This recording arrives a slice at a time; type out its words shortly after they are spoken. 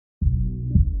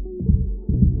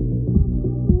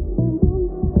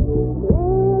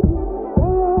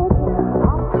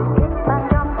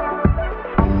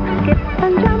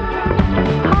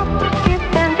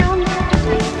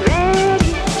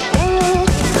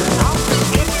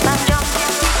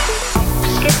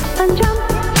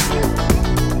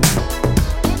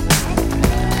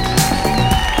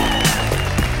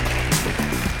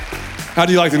How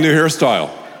do you like the new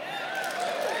hairstyle?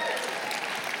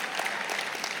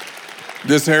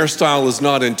 This hairstyle is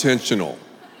not intentional.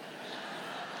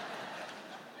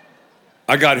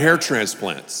 I got hair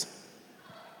transplants.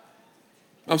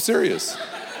 I'm serious.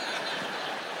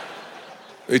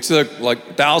 They took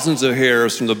like thousands of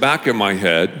hairs from the back of my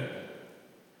head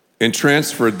and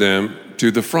transferred them to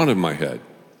the front of my head.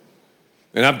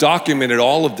 And I've documented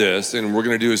all of this, and we're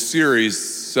gonna do a series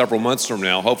several months from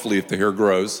now, hopefully if the hair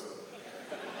grows.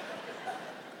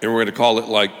 And we're gonna call it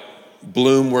like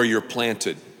Bloom Where You're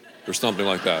Planted or something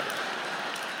like that.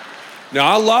 Now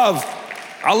I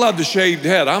love the shaved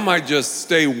head. I might just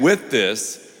stay with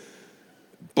this,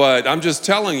 but I'm just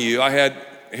telling you, I had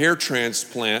hair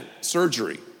transplant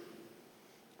surgery.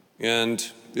 And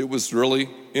it was really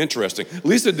interesting.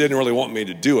 Lisa didn't really want me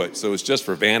to do it, so it's just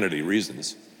for vanity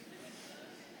reasons.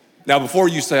 Now, before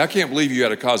you say, I can't believe you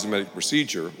had a cosmetic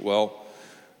procedure, well,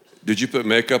 did you put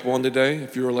makeup on today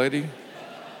if you're a lady?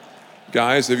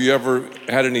 Guys, have you ever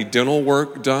had any dental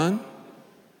work done?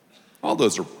 All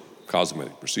those are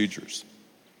cosmetic procedures.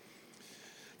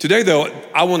 Today, though,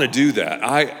 I want to do that.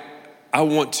 I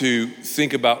want to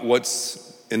think about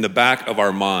what's in the back of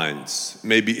our minds,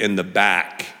 maybe in the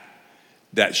back,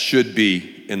 that should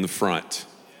be in the front.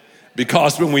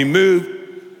 Because when we move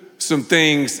some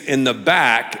things in the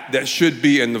back that should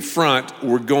be in the front,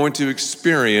 we're going to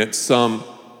experience some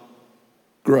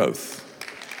growth.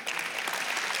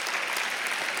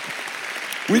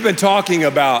 We've been talking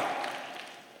about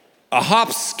a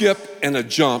hop, skip, and a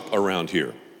jump around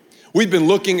here. We've been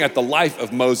looking at the life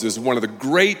of Moses, one of the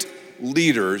great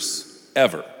leaders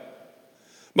ever.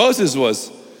 Moses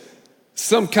was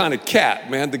some kind of cat,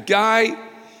 man. The guy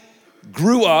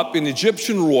grew up in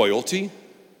Egyptian royalty.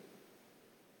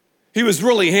 He was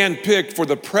really handpicked for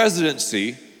the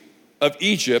presidency of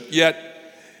Egypt, yet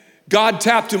God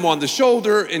tapped him on the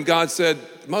shoulder and God said,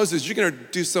 Moses, you're gonna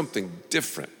do something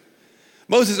different.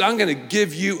 Moses, I'm gonna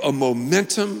give you a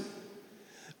momentum,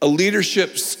 a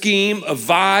leadership scheme, a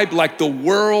vibe like the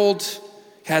world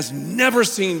has never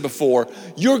seen before.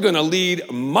 You're gonna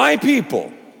lead my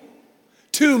people,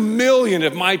 2 million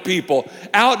of my people,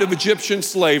 out of Egyptian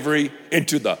slavery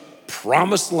into the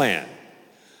promised land.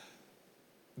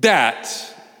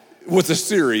 That was a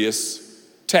serious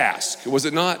task, was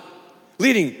it not?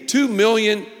 Leading 2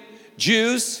 million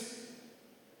Jews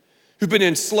who've been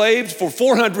enslaved for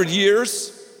 400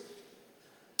 years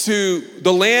to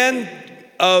the land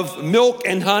of milk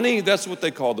and honey. That's what they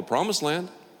call the promised land.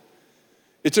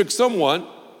 It took someone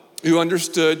who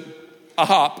understood a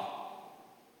hop,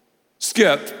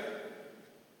 skip,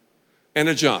 and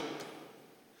a jump.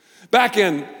 Back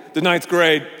in the 9th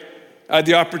grade, I had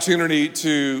the opportunity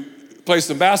to play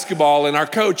some basketball, and our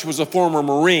coach was a former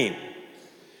Marine.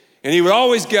 And he would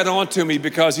always get on to me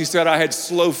because he said I had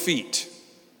slow feet.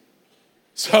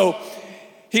 So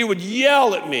he would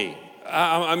yell at me.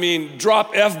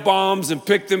 Drop F-bombs and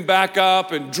pick them back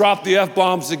up, and drop the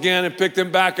F-bombs again and pick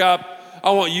them back up. I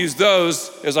won't use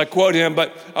those as I quote him,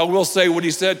 but I will say what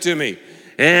he said to me.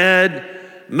 Ed,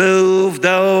 move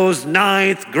those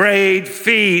 9th grade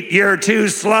feet. You're too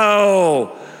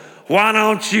slow. Why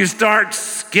don't you start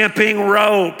skipping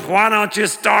rope? Why don't you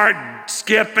start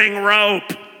skipping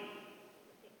rope?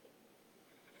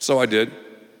 So I did.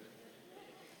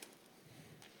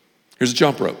 Here's a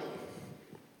jump rope.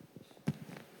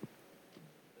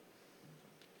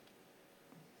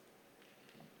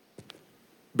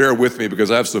 Bear with me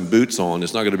because I have some boots on.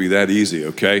 It's not going to be that easy,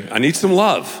 okay? I need some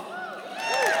love.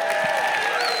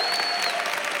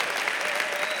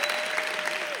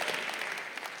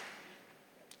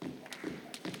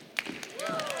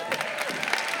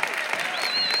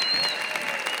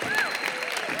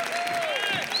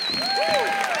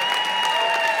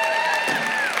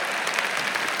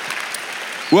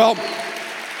 Well,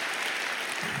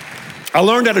 I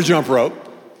learned how to jump rope,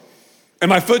 and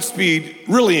my foot speed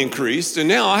really increased, and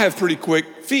now I have pretty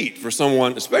quick feet for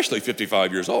someone, especially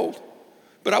 55 years old.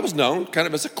 But I was known kind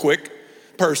of as a quick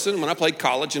person when I played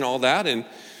college and all that, and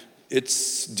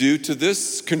it's due to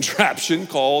this contraption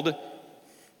called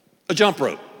a jump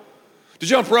rope. To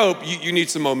jump rope, you need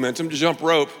some momentum. To jump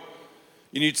rope,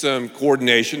 you need some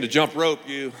coordination. To jump rope,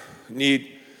 you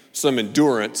need some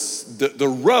endurance. The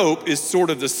rope is sort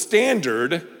of the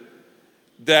standard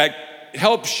that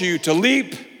helps you to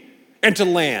leap and to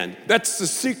land. That's the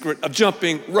secret of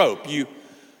jumping rope. You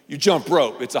jump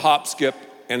rope. It's a hop, skip,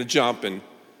 and a jump, and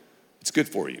it's good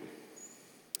for you.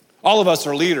 All of us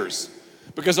are leaders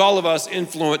because all of us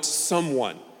influence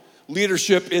someone.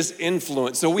 Leadership is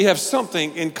influence. So we have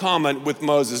something in common with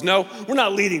Moses. No, we're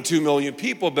not leading 2 million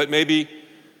people, but maybe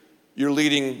you're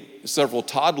leading several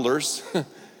toddlers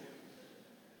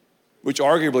which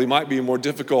arguably might be more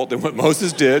difficult than what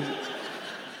Moses did.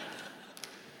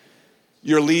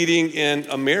 You're leading in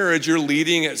a marriage, you're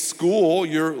leading at school,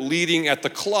 you're leading at the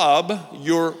club,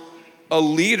 you're a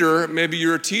leader, maybe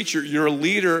you're a teacher, you're a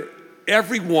leader.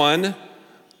 Everyone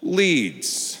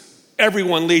leads.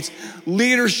 Everyone leads.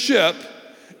 Leadership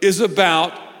is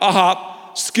about a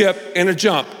hop, skip, and a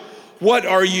jump. What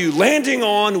are you landing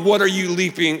on? What are you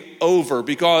leaping over?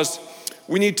 Because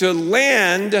we need to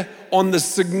land on the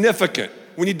significant.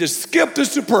 We need to skip the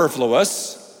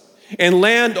superfluous and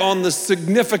land on the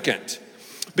significant.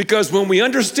 Because when we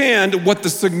understand what the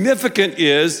significant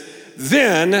is,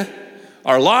 then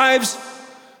our lives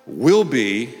will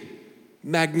be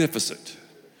magnificent.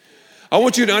 I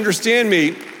want you to understand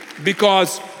me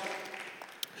because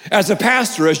as a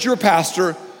pastor, as your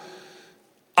pastor,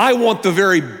 I want the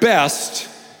very best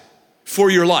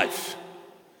for your life.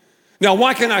 Now,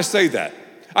 why can I say that?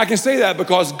 I can say that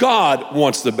because God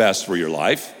wants the best for your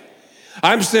life.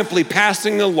 I'm simply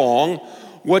passing along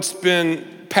what's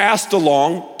been passed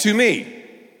along to me.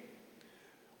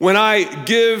 When I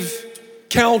give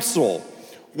counsel,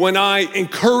 when I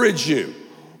encourage you,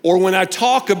 or when I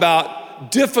talk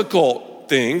about difficult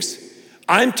things,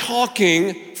 I'm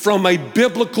talking from a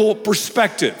biblical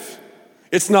perspective.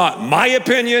 It's not my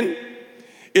opinion.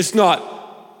 It's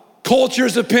not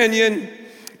culture's opinion.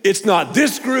 It's not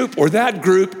this group or that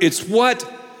group. It's what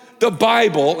the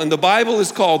Bible, and the Bible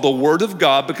is called the Word of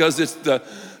God because it's the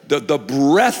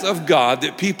breath of God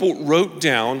that people wrote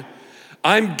down.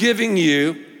 I'm giving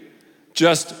you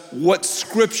just what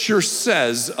Scripture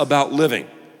says about living.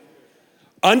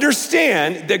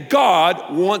 Understand that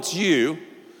God wants you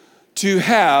to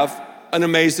have an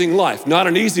amazing life, not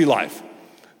an easy life.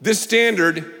 This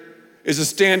standard is a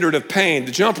standard of pain.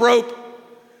 The jump rope,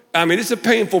 it's a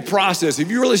painful process. If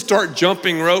you really start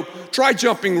jumping rope, try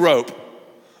jumping rope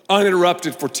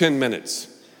uninterrupted for 10 minutes.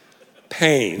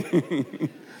 Pain.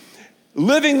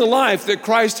 Living the life that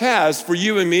Christ has for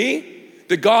you and me,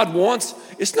 that God wants,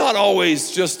 it's not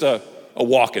always just a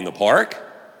walk in the park.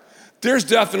 There's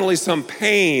definitely some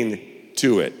pain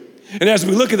to it. And as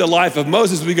we look at the life of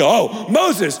Moses, we go, oh,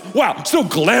 Moses, wow, so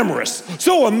glamorous,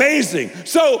 so amazing,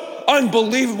 so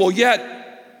unbelievable. Yet,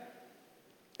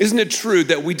 isn't it true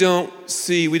that we don't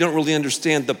really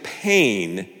understand the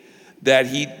pain that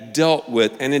he dealt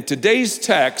with? And in today's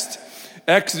text,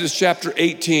 Exodus chapter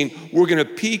 18, we're gonna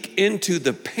peek into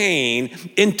the pain,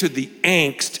 into the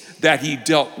angst that he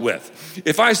dealt with.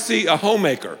 If I see a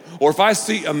homemaker, or if I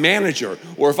see a manager,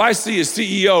 or if I see a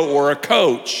CEO or a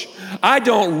coach, I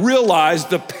don't realize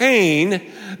the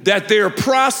pain that they're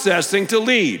processing to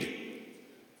lead.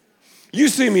 You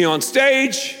see me on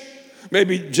stage,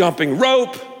 maybe jumping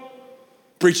rope,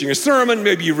 preaching a sermon,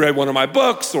 maybe you read one of my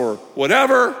books or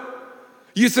whatever.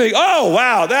 You think, oh,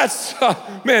 wow, that's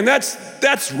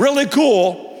really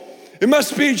cool. It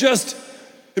must be just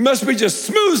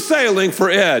smooth sailing for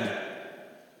Ed.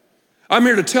 I'm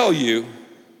here to tell you,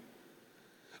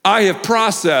 I have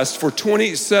processed for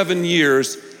 27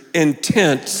 years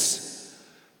intense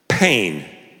pain.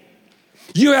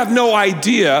 You have no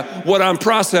idea what I'm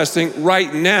processing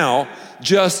right now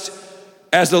just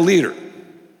as a leader.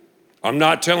 I'm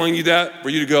not telling you that for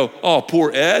you to go, oh,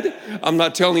 poor Ed. I'm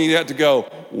not telling you that to go,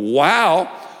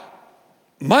 wow,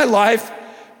 my life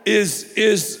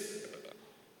is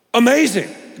amazing.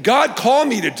 God called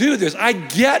me to do this. I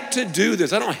get to do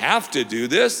this. I don't have to do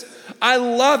this. I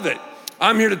love it.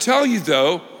 I'm here to tell you,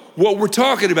 though, what we're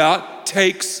talking about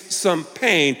takes some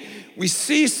pain. We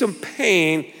see some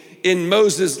pain in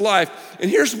Moses' life. And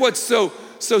here's what's so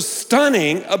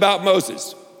stunning about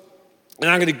Moses. And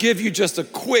I'm gonna give you just a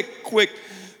quick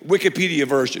Wikipedia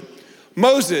version.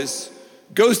 Moses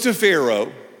goes to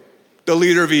Pharaoh, the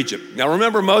leader of Egypt. Now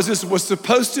remember, Moses was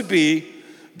supposed to be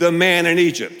the man in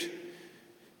Egypt.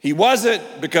 He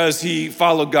wasn't because he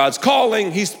followed God's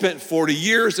calling. He spent 40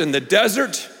 years in the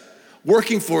desert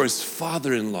working for his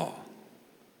father-in-law,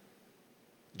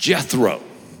 Jethro.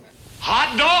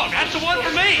 Hot dog, that's the one for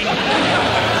me.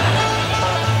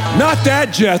 Not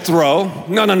that Jethro.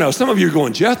 No. Some of you are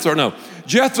going, Jethro? No.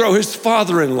 Jethro, his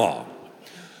father-in-law,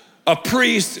 a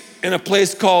priest in a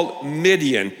place called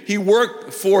Midian. He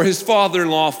worked for his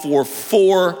father-in-law for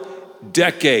 4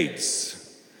 decades.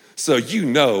 So you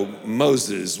know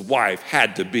Moses' wife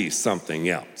had to be something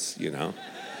else, you know.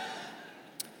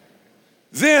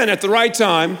 Then at the right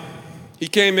time, he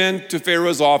came into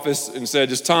Pharaoh's office and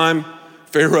said, it's time,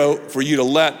 Pharaoh, for you to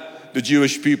let the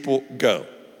Jewish people go.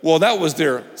 Well, that was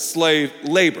their slave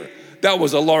labor. That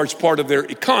was a large part of their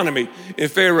economy.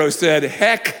 And Pharaoh said,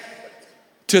 heck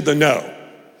to the no.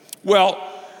 Well,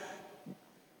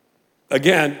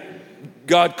 again,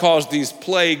 God caused these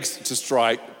plagues to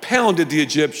strike, pounded the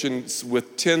Egyptians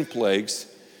with 10 plagues.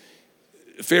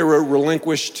 Pharaoh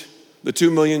relinquished the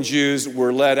 2 million Jews,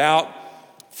 were led out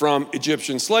from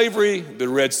Egyptian slavery. The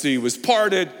Red Sea was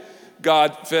parted.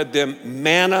 God fed them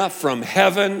manna from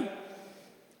heaven,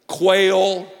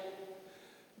 quail,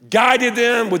 guided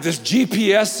them with this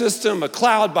GPS system, a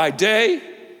cloud by day,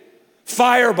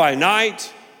 fire by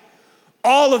night,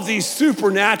 all of these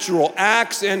supernatural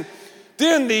acts. And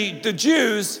then the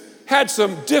Jews had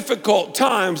some difficult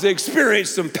times. They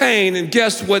experienced some pain, and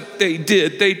guess what they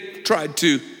did? They tried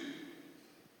to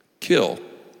kill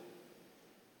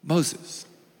Moses.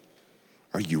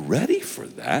 Are you ready for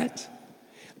that?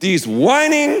 These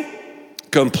whining,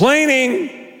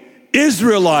 complaining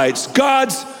Israelites,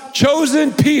 God's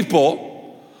chosen people,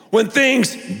 when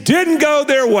things didn't go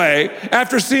their way,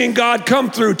 after seeing God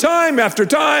come through time after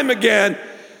time again,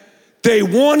 they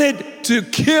wanted to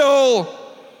kill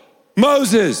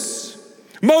Moses.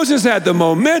 Moses had the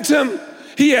momentum.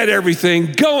 He had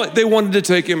everything going. They wanted to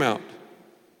take him out.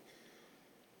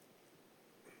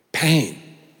 Pain.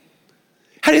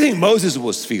 How do you think Moses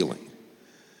was feeling?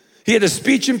 He had a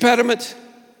speech impediment.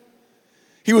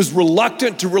 He was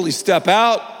reluctant to really step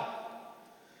out.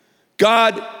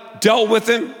 God dealt with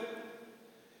him.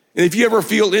 And if you ever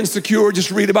feel insecure,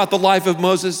 just read about the life of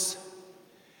Moses.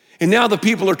 And now the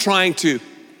people are trying to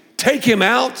take him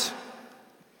out.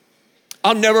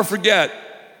 I'll never forget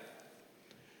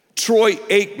Troy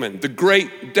Aikman, the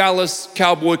great Dallas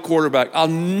Cowboy quarterback. I'll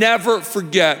never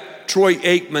forget Troy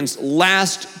Aikman's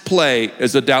last play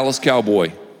as a Dallas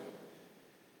Cowboy.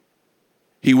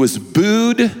 He was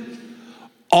booed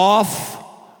off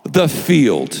the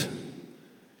field.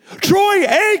 Troy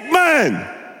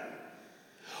Aikman,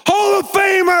 Hall of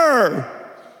Famer,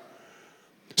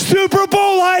 Super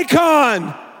Bowl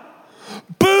icon,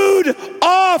 booed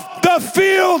off the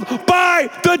field by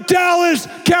the Dallas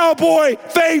Cowboy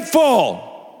faithful.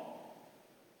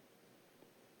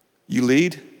 You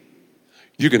lead,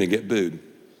 you're going to get booed.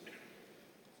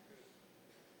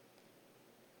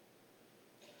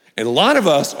 And a lot of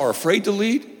us are afraid to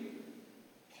lead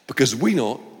because we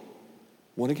don't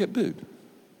want to get booed.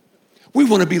 We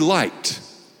want to be liked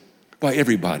by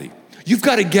everybody. You've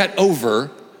got to get over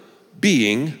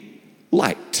being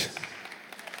liked.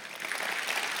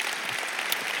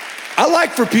 I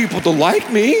like for people to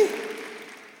like me.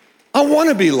 I want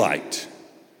to be liked.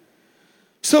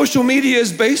 Social media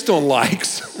is based on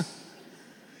likes.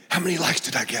 How many likes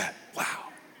did I get? Wow.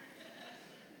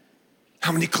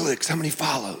 How many clicks? How many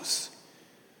follows?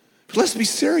 But let's be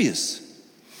serious.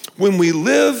 When we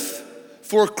live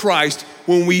for Christ,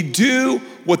 when we do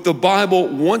what the Bible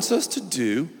wants us to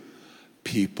do,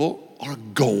 people are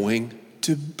going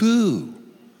to boo.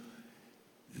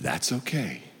 That's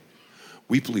okay.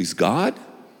 We please God.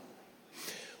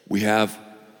 We have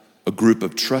a group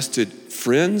of trusted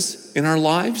friends in our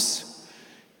lives.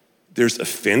 There's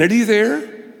affinity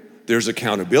there. There's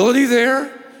accountability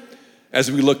there.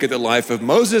 As we look at the life of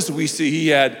Moses, we see he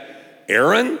had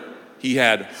Aaron, he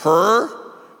had Hur,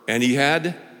 and he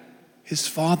had his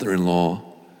father-in-law,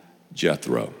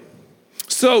 Jethro.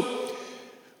 So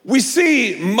we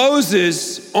see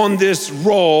Moses on this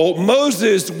roll,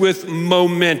 Moses with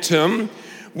momentum.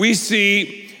 We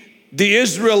see the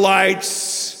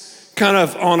Israelites kind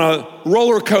of on a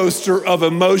roller coaster of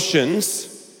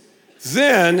emotions.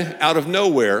 Then, out of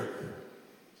nowhere,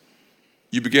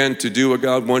 you begin to do what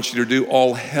God wants you to do.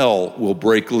 All hell will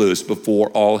break loose before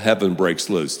all heaven breaks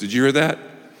loose. Did you hear that?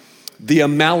 The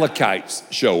Amalekites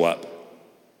show up.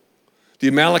 The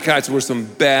Amalekites were some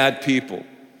bad people.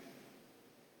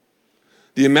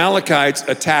 The Amalekites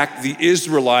attacked the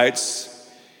Israelites,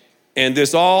 and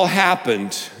this all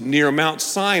happened near Mount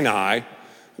Sinai,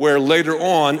 where later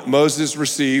on Moses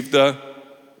received the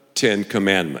 10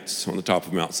 Commandments on the top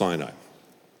of Mount Sinai.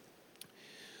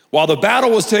 While the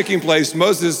battle was taking place,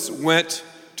 Moses went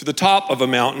to the top of a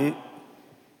mountain,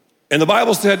 and the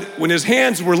Bible said when his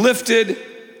hands were lifted,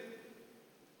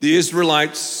 the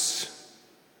Israelites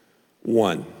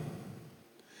won.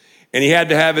 And he had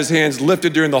to have his hands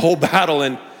lifted during the whole battle,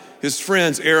 and his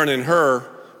friends, Aaron and Hur,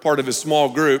 part of his small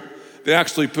group, they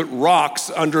actually put rocks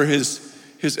under his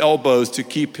elbows to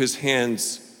keep his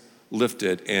hands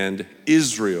lifted, and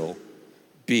Israel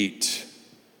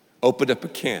opened up a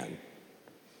can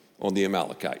on the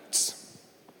Amalekites.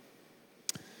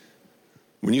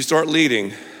 When you start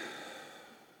leading,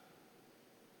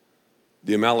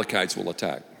 the Amalekites will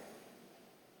attack.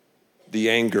 The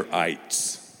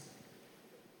Angerites,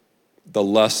 the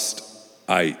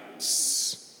Lustites,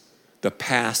 the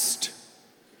Pastites,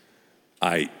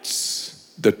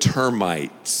 the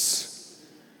termites,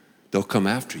 they'll come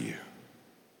after you.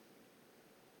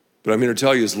 But I'm here to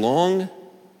tell you, as long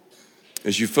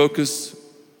as you focus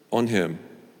on him,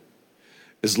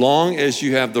 as long as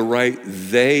you have the right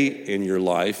they in your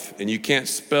life, and you can't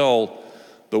spell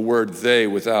the word they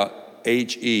without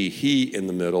H-E, he in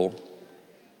the middle,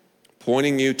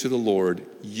 pointing you to the Lord,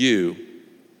 you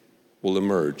will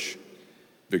emerge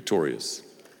victorious.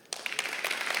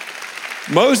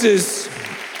 Moses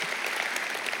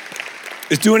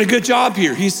is doing a good job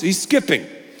here. He's skipping.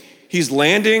 He's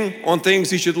landing on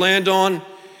things he should land on,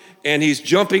 and he's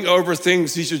jumping over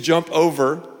things he should jump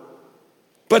over.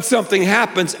 But something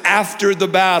happens after the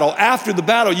battle. After the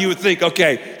battle, you would think,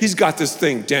 okay, he's got this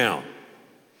thing down.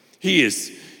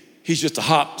 He's just a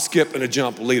hop, skip, and a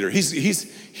jump leader.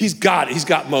 He's got it. He's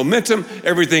got momentum.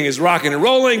 Everything is rocking and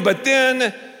rolling. But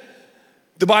then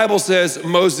the Bible says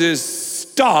Moses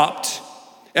stopped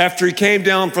after he came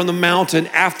down from the mountain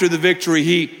after the victory.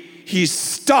 He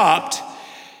stopped.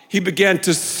 He began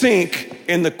to sink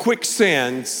in the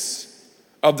quicksands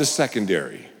of the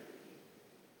secondary.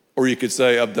 Or you could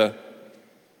say of the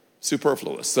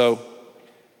superfluous. So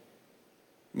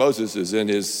Moses is in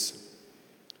his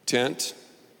tent.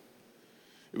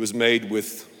 It was made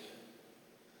with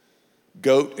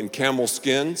goat and camel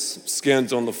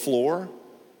skins on the floor.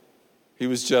 He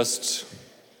was just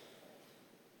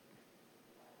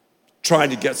trying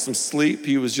to get some sleep.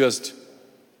 He was just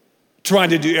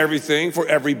trying to do everything for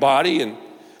everybody. And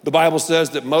the Bible says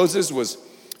that Moses was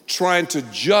trying to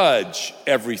judge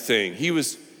everything. He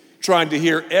was trying to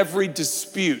hear every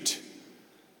dispute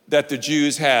that the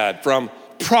Jews had, from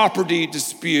property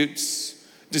disputes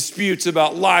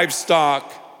about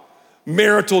livestock,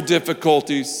 marital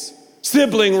difficulties,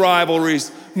 sibling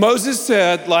rivalries. Moses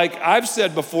said, like I've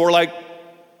said before, like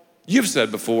you've said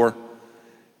before,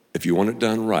 if you want it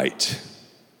done right,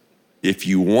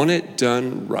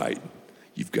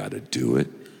 you've got to do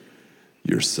it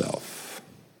yourself.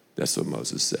 That's what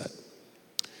Moses said.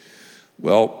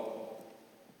 Well,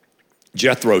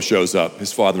 Jethro shows up,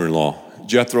 his father-in-law.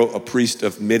 Jethro, a priest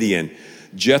of Midian.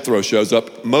 Jethro shows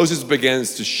up. Moses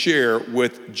begins to share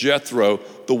with Jethro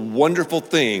the wonderful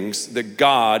things that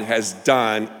God has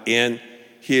done in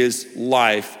his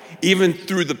life. Even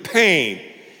through the pain,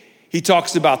 he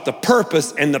talks about the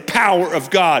purpose and the power of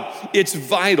God. It's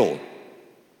vital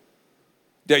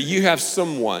that you have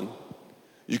someone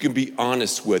you can be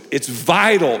honest with. It's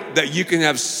vital that you can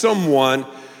have someone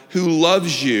who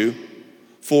loves you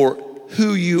for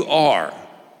who you are,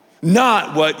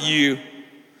 not what you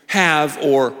have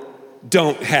or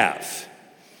don't have.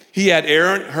 He had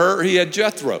Aaron, he had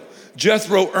Jethro.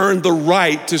 Jethro earned the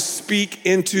right to speak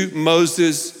into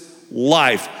Moses'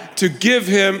 life, to give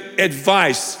him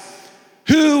advice.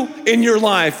 Who in your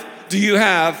life do you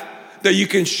have that you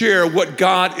can share what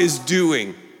God is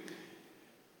doing?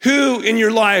 Who in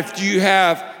your life do you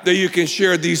have that you can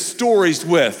share these stories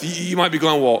with? You might be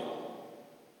going, well,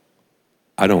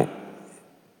 I don't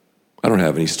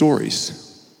have any stories.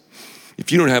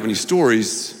 If you don't have any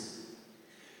stories,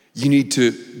 you need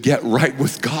to get right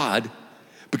with God,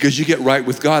 because you get right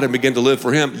with God and begin to live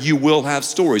for him, you will have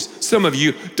stories. Some of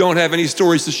you don't have any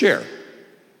stories to share.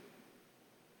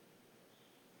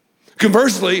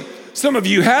 Conversely, some of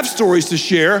you have stories to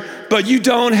share, but you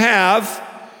don't have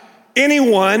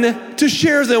anyone to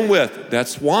share them with.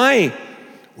 That's why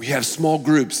we have small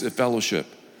groups at Fellowship.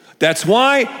 That's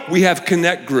why we have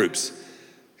connect groups,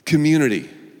 community.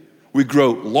 We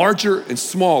grow larger and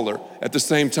smaller at the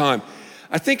same time.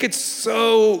 I think it's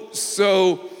so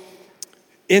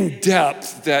in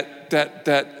depth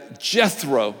that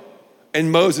Jethro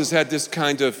and Moses had this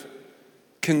kind of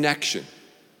connection.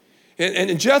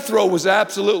 And Jethro was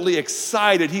absolutely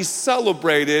excited. He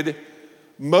celebrated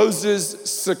Moses'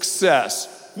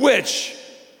 success, which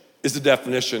is the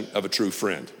definition of a true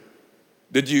friend.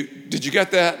 Did you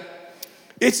get that?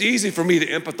 It's easy for me to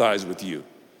empathize with you.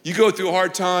 You go through a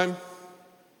hard time,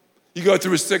 you go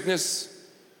through a sickness,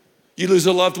 you lose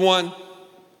a loved one,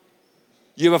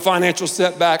 you have a financial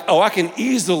setback. Oh, I can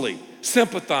easily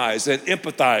sympathize and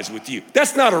empathize with you.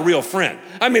 That's not a real friend.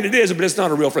 I mean, it is, but it's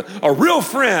not a real friend. A real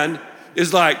friend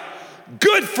is like,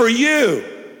 good for you.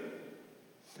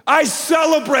 I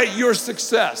celebrate your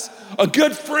success. A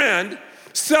good friend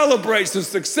celebrates the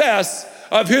success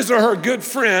of his or her good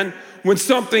friend when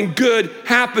something good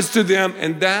happens to them,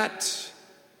 and that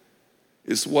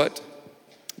is what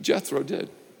Jethro did.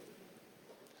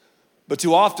 But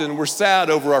too often we're sad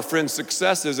over our friends'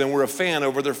 successes and we're a fan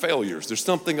over their failures. There's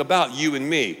something about you and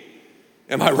me.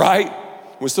 Am I right?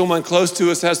 When someone close to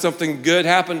us has something good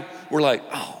happen, we're like,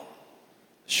 oh,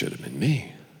 should have been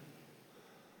me.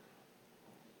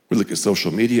 We look at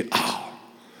social media, oh,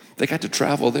 they got to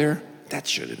travel there. That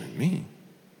should have been me.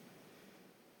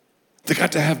 They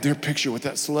got to have their picture with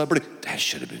that celebrity. That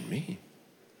should have been me.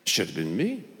 Should have been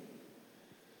me.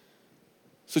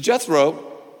 So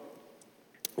Jethro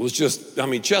was just,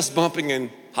 chest bumping and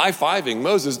high-fiving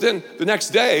Moses. Then the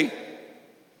next day,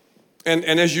 and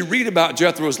as you read about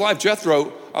Jethro's life,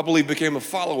 Jethro, I believe, became a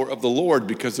follower of the Lord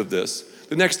because of this.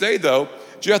 The next day, though,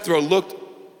 Jethro looked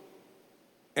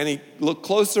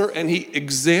closer and he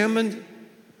examined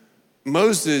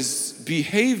Moses'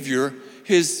 behavior,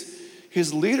 his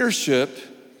leadership,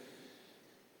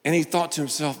 and he thought to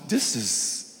himself, this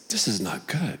is not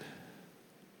good.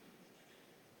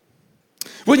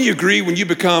 Wouldn't you agree when you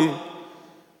become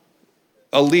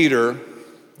a leader,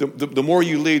 the more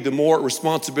you lead, the more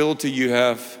responsibility you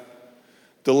have,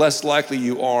 the less likely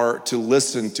you are to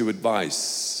listen to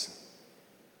advice?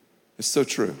 It's so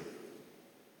true.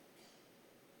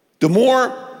 The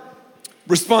more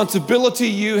responsibility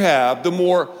you have, the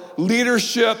more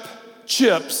leadership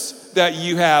chips that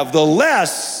you have, the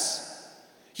less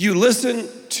you listen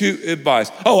to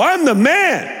advice. Oh, I'm the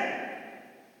man.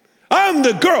 I'm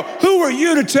the girl. Who are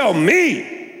you to tell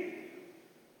me?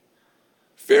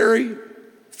 Very,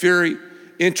 very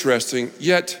interesting.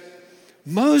 Yet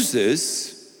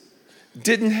Moses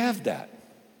didn't have that.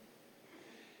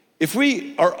 If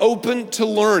we are open to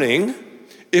learning,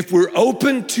 if we're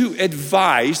open to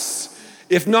advice,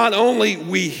 if not only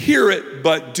we hear it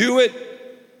but do it,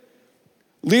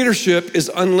 leadership is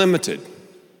unlimited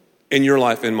in your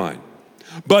life and mine.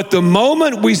 But the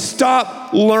moment we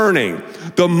stop learning,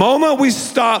 the moment we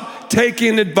stop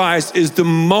taking advice is the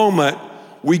moment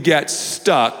we get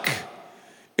stuck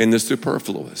in the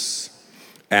superfluous.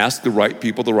 Ask the right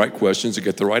people the right questions to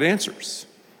get the right answers.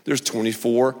 There's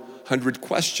 2,400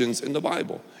 questions in the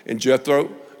Bible. And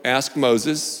Jethro asked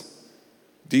Moses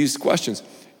these questions.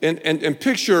 And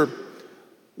picture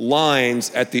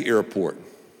lines at the airport.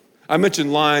 I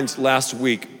mentioned lines last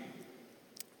week.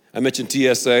 I mentioned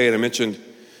TSA and I mentioned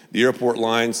the airport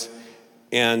lines.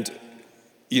 And,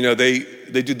 they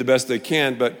do the best they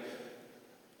can, but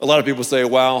a lot of people say,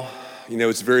 wow,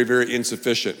 it's very, very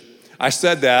insufficient. I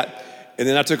said that, and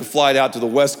then I took a flight out to the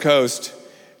West Coast,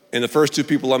 and the first two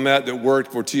people I met that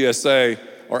worked for TSA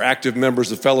are active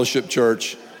members of Fellowship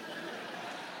Church.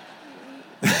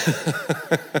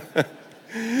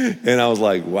 And I was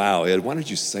like, wow, Ed, why did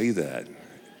you say that?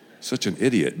 Such an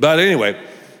idiot. But anyway,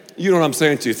 you know what I'm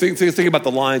saying to you. Think about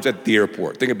the lines at the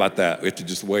airport. Think about that. We have to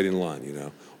just wait in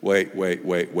line, Wait.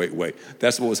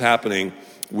 That's what was happening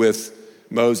with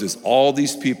Moses. All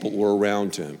these people were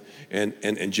around him.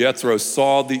 And Jethro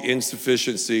saw the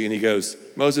insufficiency and he goes,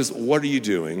 Moses, what are you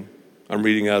doing? I'm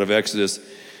reading out of Exodus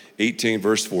 18,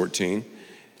 verse 14.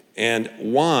 And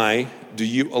why do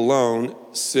you alone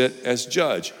sit as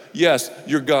judge? Yes,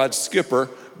 you're God's skipper,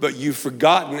 but you've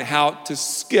forgotten how to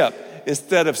skip.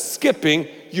 Instead of skipping,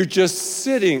 you're just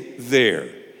sitting there.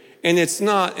 And it's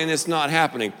not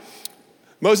happening.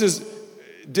 Moses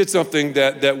did something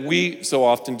that we so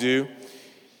often do.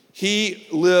 He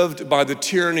lived by the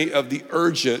tyranny of the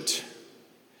urgent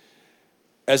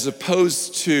as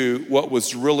opposed to what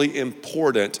was really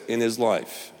important in his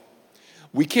life.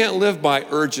 We can't live by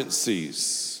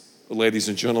urgencies, ladies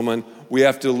and gentlemen. We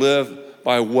have to live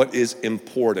by what is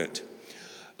important.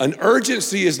 An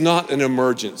urgency is not an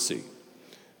emergency.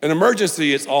 An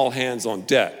emergency is all hands on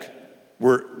deck.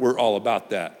 We're all about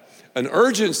that. An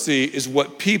urgency is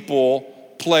what people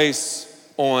place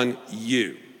on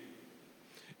you.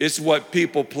 It's what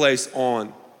people place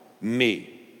on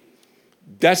me.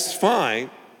 That's fine.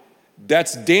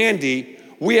 That's dandy.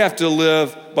 We have to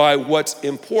live by what's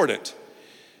important.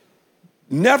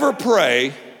 Never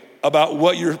pray about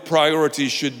what your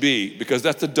priorities should be, because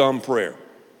that's a dumb prayer.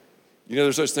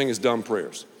 There's such thing as dumb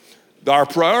prayers. Our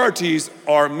priorities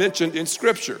are mentioned in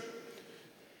Scripture.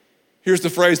 Here's the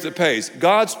phrase that pays.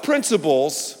 God's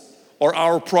principles are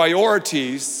our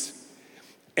priorities,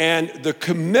 and the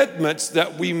commitments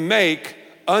that we make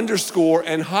underscore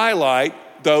and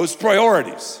highlight those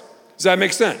priorities. Does that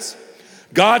make sense?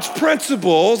 God's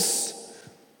principles,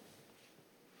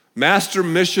 master,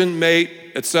 mission, mate,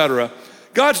 etc.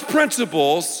 God's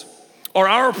principles are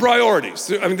our priorities.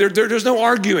 There's no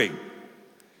arguing.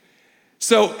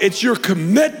 So it's your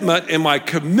commitment and my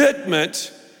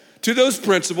commitment to those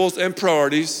principles and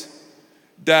priorities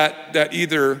that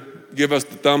either give us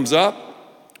the thumbs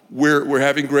up, we're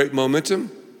having great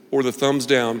momentum, or the thumbs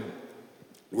down,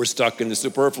 we're stuck in the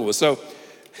superfluous. So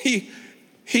he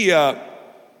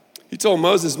told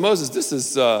Moses, this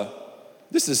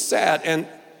is sad. And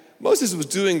Moses was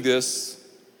doing this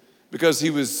because he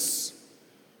was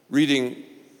reading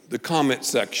the comment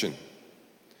section.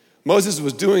 Moses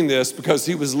was doing this because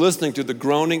he was listening to the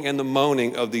groaning and the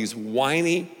moaning of these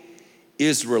whiny,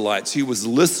 Israelites. He was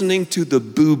listening to the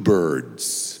boo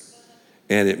birds,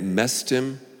 and it messed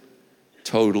him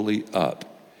totally up.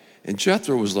 And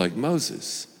Jethro was like,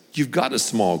 Moses, you've got a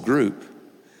small group.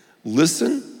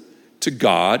 Listen to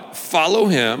God, follow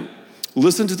him,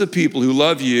 listen to the people who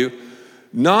love you,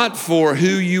 not for who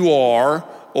you are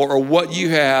or what you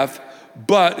have,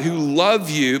 but who love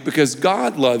you because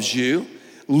God loves you.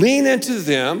 Lean into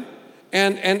them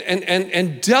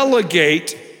and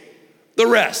delegate the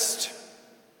rest.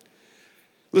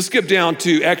 Let's skip down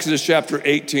to Exodus chapter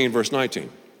 18, verse 19.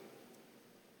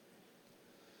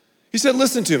 He said,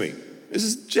 listen to me. This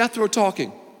is Jethro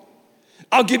talking.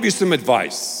 I'll give you some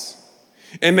advice,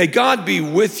 and may God be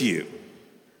with you.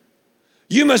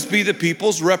 You must be the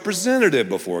people's representative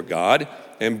before God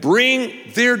and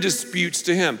bring their disputes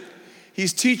to him.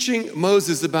 He's teaching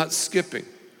Moses about skipping.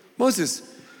 Moses,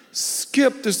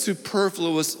 skip the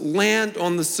superfluous, land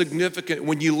on the significant.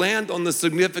 When you land on the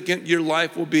significant, your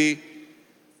life will be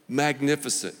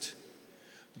magnificent.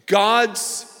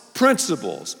 God's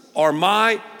principles are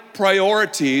my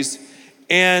priorities,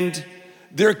 and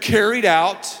they're carried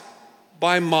out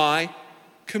by my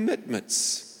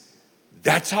commitments.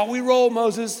 That's how we roll,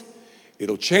 Moses.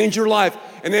 It'll change your life.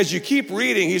 And as you keep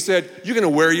reading, he said, you're going to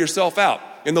wear yourself out.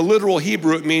 In the literal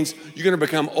Hebrew, it means you're going to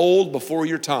become old before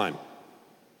your time.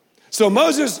 So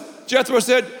Moses, Jethro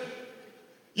said,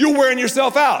 you're wearing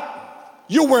yourself out.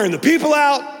 You're wearing the people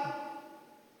out.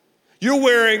 You're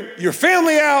wearing your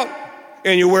family out,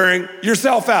 and you're wearing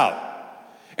yourself out.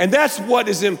 And that's what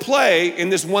is in play in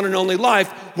this one and only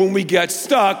life when we get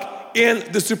stuck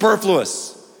in the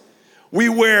superfluous. We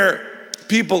wear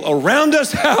people around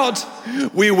us out,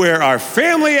 we wear our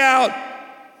family out,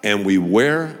 and we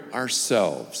wear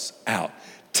ourselves out.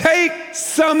 Take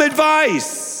some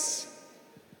advice.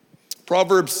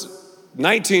 Proverbs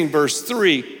 19, verse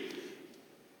 3,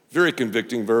 very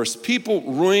convicting verse. People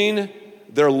ruin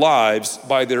their lives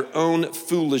by their own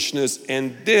foolishness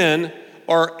and then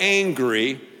are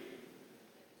angry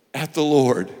at the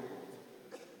Lord.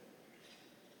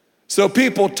 So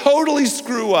people totally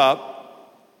screw up,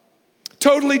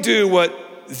 totally do what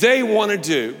they want to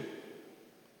do,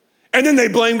 and then they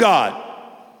blame God.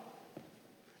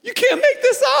 You can't make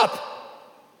this up.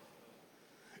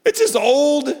 It's as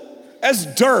old as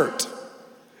dirt,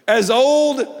 as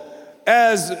old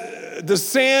as the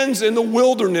sands in the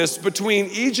wilderness between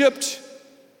Egypt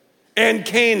and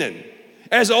Canaan,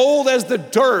 as old as the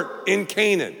dirt in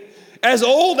Canaan, as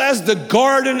old as the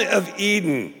Garden of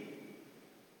Eden.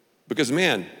 Because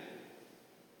man,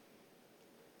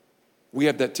 we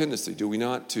have that tendency, do we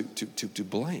not, to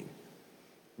blame.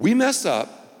 We mess up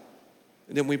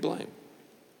and then we blame.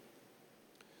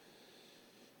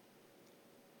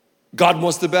 God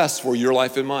wants the best for your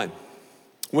life and mine.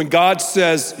 When God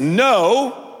says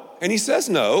no, and he says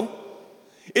no,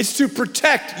 it's to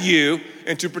protect you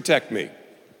and to protect me.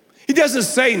 He doesn't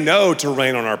say no to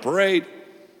rain on our parade.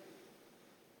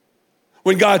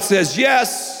 When God says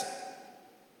yes,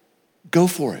 go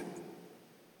for it.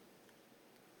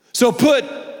 So put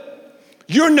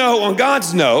your no on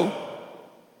God's no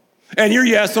and your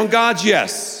yes on God's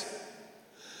yes.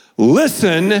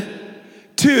 Listen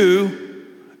to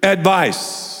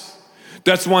advice.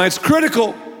 That's why it's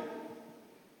critical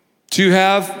to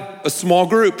have a small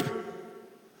group.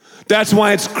 That's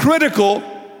why it's critical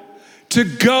to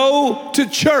go to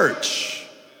church.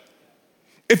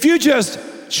 If you just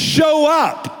show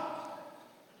up,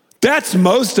 that's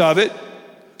most of it.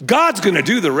 God's going to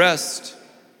do the rest.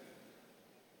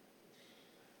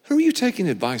 Who are you taking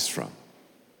advice from?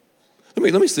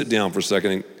 Let me sit down for a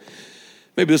second.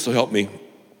 Maybe this will help me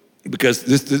because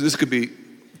this could be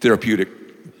therapeutic.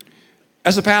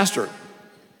 As a pastor,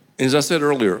 and as I said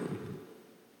earlier,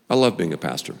 I love being a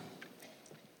pastor.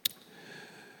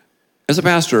 As a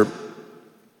pastor,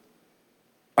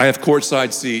 I have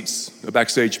courtside seats, a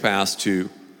backstage pass to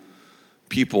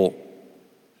people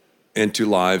and to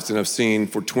lives, and I've seen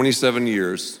for 27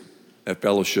 years at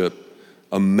Fellowship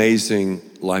amazing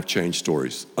life change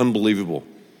stories, unbelievable,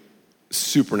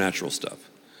 supernatural stuff.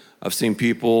 I've seen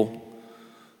people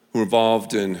who are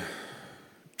involved in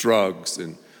drugs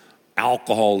and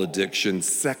alcohol addiction,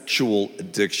 sexual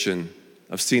addiction.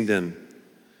 I've seen them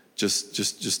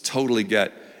just totally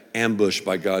get ambushed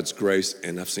by God's grace,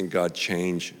 and I've seen God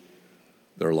change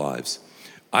their lives.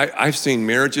 I've seen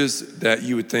marriages that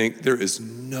you would think there is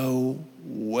no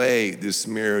way this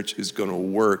marriage is going to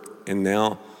work, and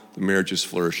now the marriage is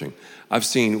flourishing. I've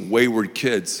seen wayward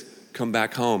kids come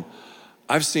back home.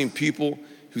 I've seen people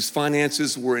whose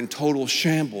finances were in total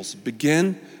shambles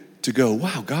begin to go,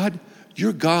 wow, God,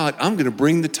 you're God. I'm going to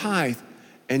bring the tithe.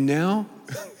 And now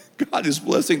God is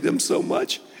blessing them so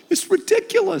much. It's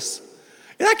ridiculous.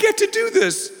 And I get to do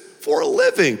this for a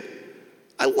living.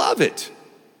 I love it.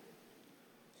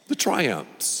 The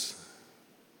triumphs.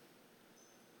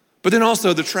 But then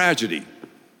also the tragedy.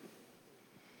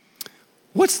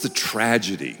 What's the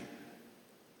tragedy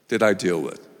that I deal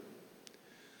with?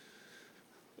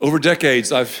 Over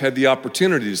decades, I've had the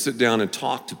opportunity to sit down and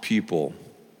talk to people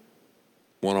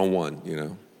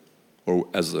one-on-one, or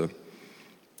as a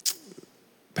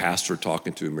pastor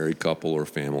talking to a married couple or a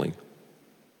family.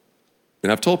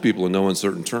 And I've told people in no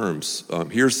uncertain terms,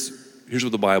 here's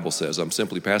what the Bible says. I'm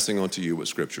simply passing on to you what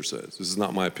Scripture says. This is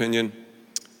not my opinion,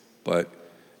 but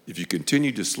if you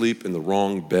continue to sleep in the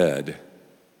wrong bed,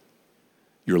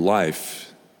 your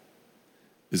life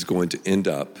is going to end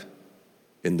up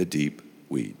in the deep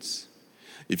weeds.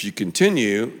 If you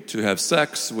continue to have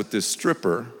sex with this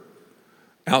stripper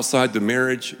outside the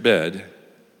marriage bed,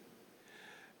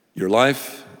 your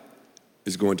life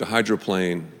is going to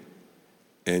hydroplane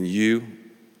and you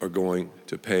are going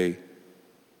to pay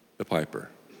the piper.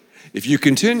 If you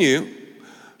continue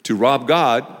to rob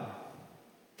God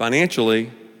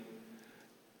financially,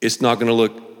 it's not going to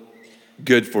look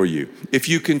good for you. If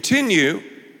you continue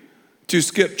to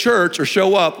skip church or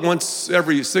show up once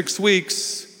every 6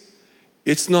 weeks,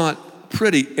 it's not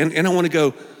pretty. And I want to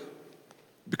go,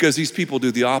 because these people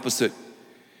do the opposite.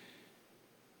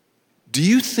 Do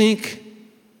you think,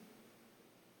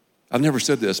 I've never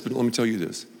said this, but let me tell you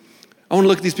this. I want to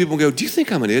look at these people and go, do you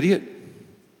think I'm an idiot?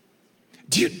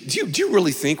 Do you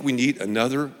really think we need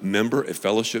another member at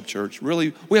Fellowship Church?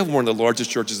 Really? We have one of the largest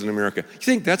churches in America. You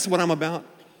think that's what I'm about?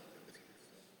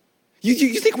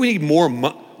 You think we need more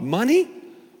money?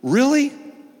 Really?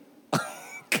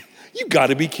 You got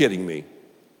to be kidding me.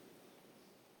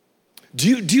 Do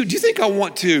you think I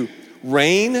want to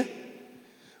rain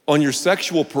on your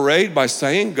sexual parade by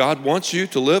saying God wants you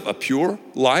to live a pure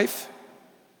life?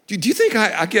 Do you think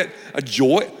I get a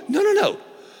joy? No.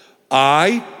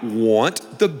 I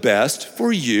want the best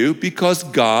for you because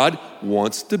God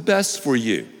wants the best for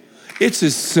you. It's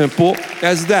as simple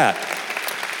as that.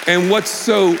 And what's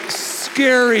so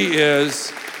scary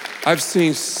is I've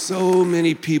seen so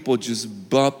many people just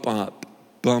bump up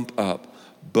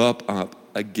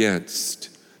against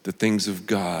the things of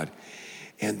God.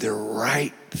 And they're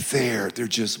right there. They're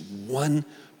just one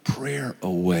prayer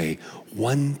away,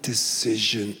 one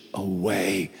decision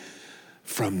away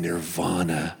from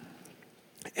nirvana,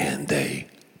 and they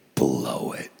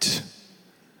blow it.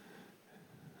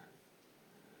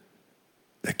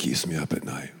 That keeps me up at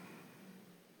night.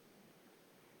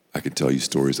 I can tell you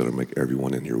stories that'll make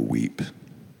everyone in here weep.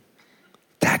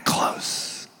 That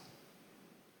close.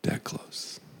 That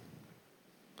close.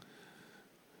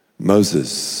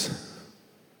 Moses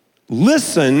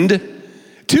listened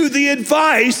to the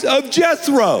advice of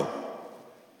Jethro.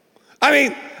 I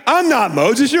mean, I'm not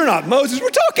Moses, you're not Moses. We're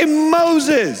talking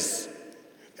Moses.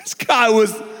 This guy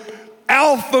was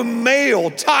alpha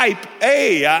male, type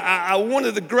A, one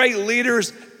of the great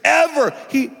leaders ever.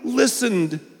 He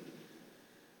listened.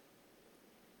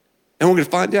 And we're going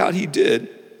to find out he did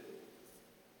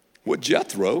what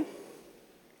Jethro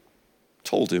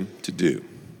told him to do.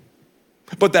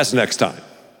 But that's next time.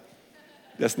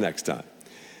 That's next time.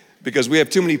 Because we have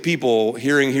too many people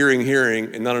hearing,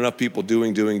 and not enough people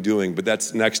doing. But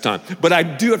that's next time. But I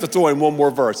do have to throw in one more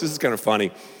verse. This is kind of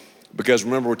funny. Because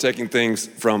remember, we're taking things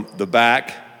from the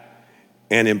back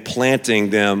and implanting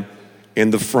them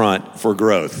in the front for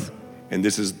growth. And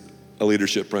this is a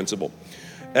leadership principle.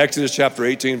 Exodus chapter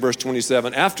 18, verse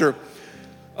 27. After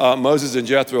Moses and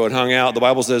Jethro had hung out, the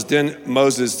Bible says, then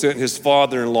Moses sent his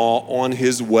father-in-law on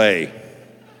his way.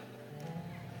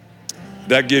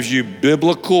 That gives you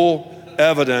biblical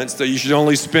evidence that you should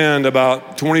only spend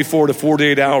about 24 to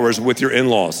 48 hours with your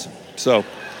in-laws. So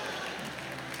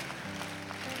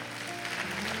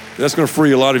that's going to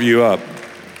free a lot of you up.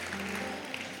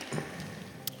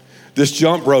 This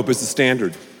jump rope is the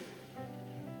standard.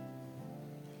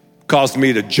 Caused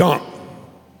me to jump.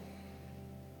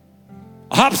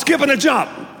 A hop, skip, and a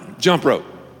jump. Jump rope.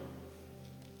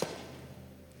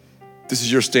 This is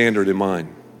your standard and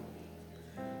mine.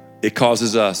 It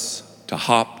causes us to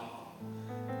hop,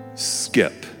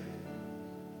 skip,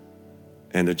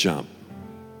 and a jump.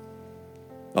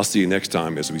 I'll see you next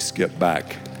time as we skip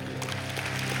back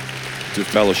to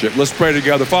fellowship. Let's pray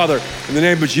together. Father, in the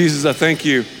name of Jesus, I thank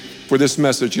you for this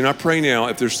message. And I pray now,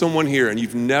 if there's someone here and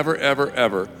you've never,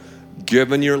 ever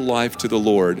given your life to the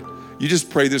Lord, you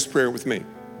just pray this prayer with me.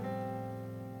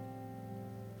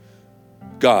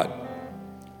 God,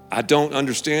 I don't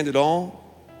understand it all,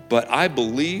 but I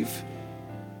believe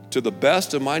to the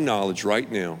best of my knowledge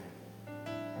right now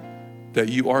that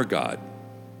you are God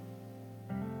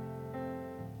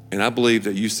And I believe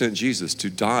that you sent Jesus to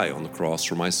die on the cross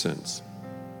for my sins.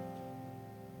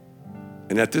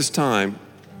 And at this time,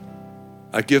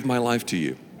 I give my life to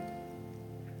you.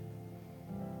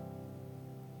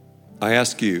 I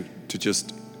ask you to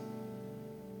just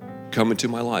come into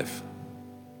my life.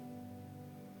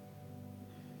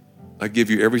 I give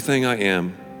you everything I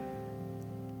am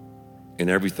and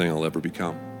everything I'll ever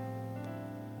become.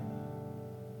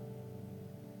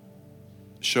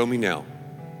 Show me now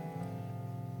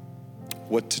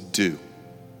what to do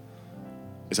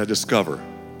as I discover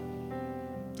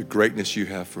the greatness you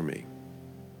have for me.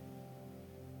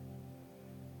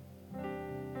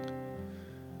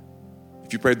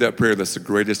 If you prayed that prayer, that's the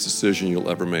greatest decision you'll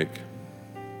ever make.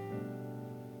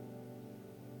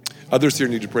 Others here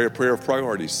need to pray a prayer of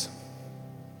priorities,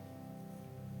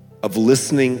 of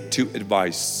listening to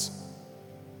advice.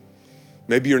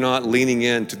 Maybe you're not leaning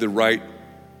into the right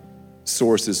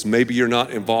sources. Maybe you're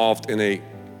not involved in a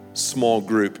small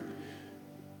group.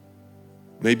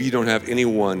 Maybe you don't have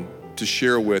anyone to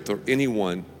share with or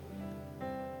anyone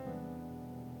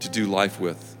to do life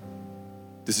with.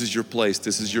 This is your place.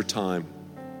 This is your time.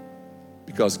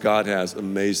 Because God has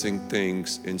amazing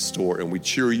things in store, and we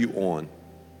cheer you on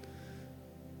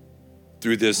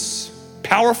through this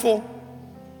powerful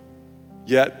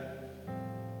yet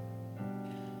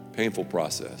painful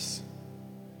process.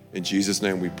 In Jesus'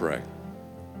 name we pray.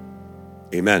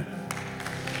 Amen.